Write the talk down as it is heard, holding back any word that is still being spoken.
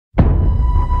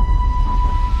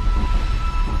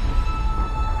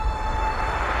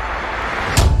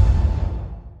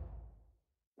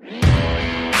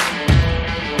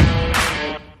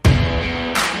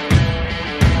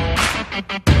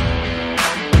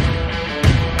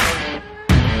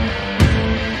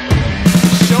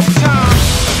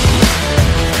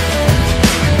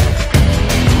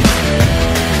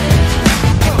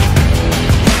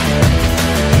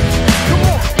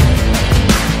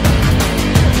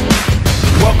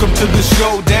Welcome to the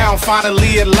showdown,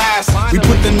 finally at last. We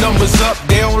put the numbers up,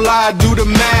 they don't lie, do the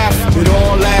math. It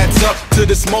all adds up to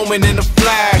this moment in a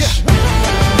flash.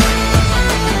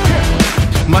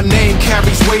 My name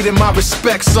carries weight and my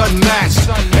respect's unmatched,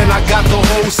 and I got the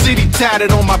whole city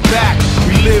tatted on my back.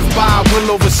 We live by will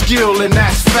over skill, and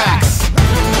that's facts.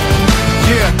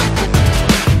 Yeah.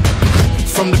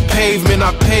 From the pavement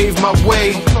I paved my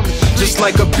way, just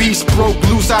like a beast broke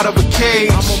loose out of a cage.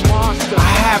 I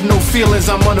have no feelings,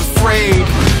 I'm unafraid.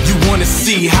 You wanna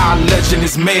see how a legend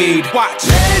is made? Watch.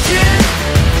 Legend,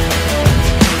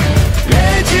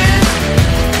 legend,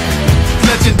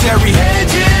 legendary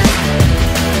legend.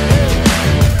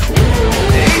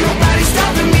 Ain't nobody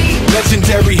stopping me.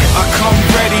 Legendary, I come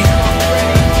ready.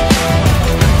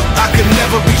 I could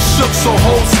never be shook, so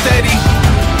hold steady.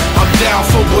 I'm down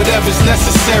for whatever's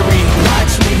necessary.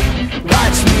 Watch me,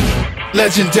 watch me.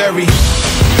 Legendary.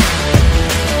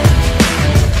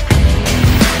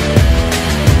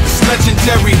 It's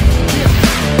legendary.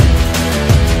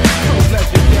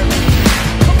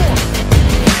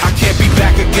 I can't be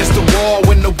back against the wall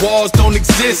when the walls don't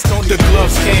exist. The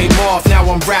gloves came off, now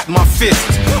I'm wrapped my fist.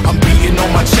 I'm beating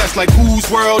on my chest like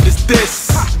whose world is this?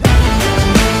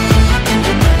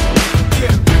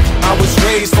 I was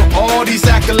raised for all these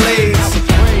accolades,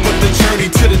 but the journey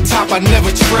to the top I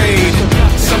never trade.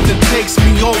 Something takes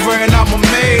me over and I'm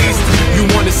amazed. You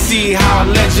wanna see how a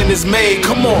legend is made?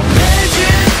 Come on.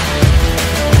 Legend,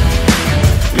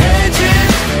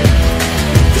 legend,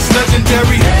 it's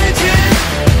legendary. Legend,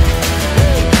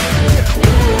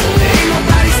 ain't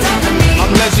nobody stopping me.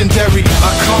 I'm legendary,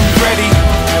 I come ready.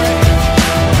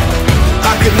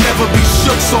 I could never be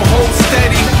shook, so hold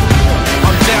steady.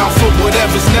 I'm down for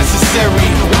whatever's necessary.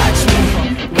 Watch me,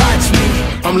 watch me.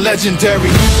 I'm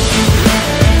legendary.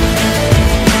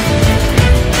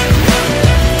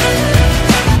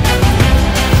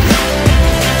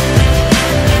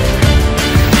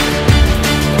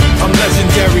 I'm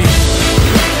legendary.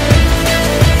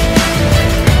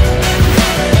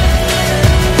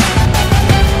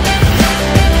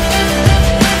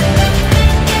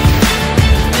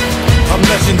 I'm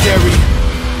legendary.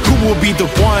 Who will be the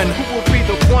one? Who will be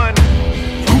the one?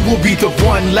 Who will be the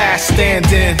one last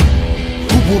standing?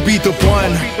 Who will be the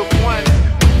one?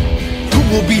 Who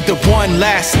will be the one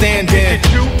last standing?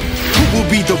 Who will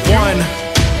be the one?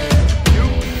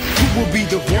 Who will be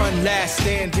the one last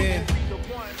standing?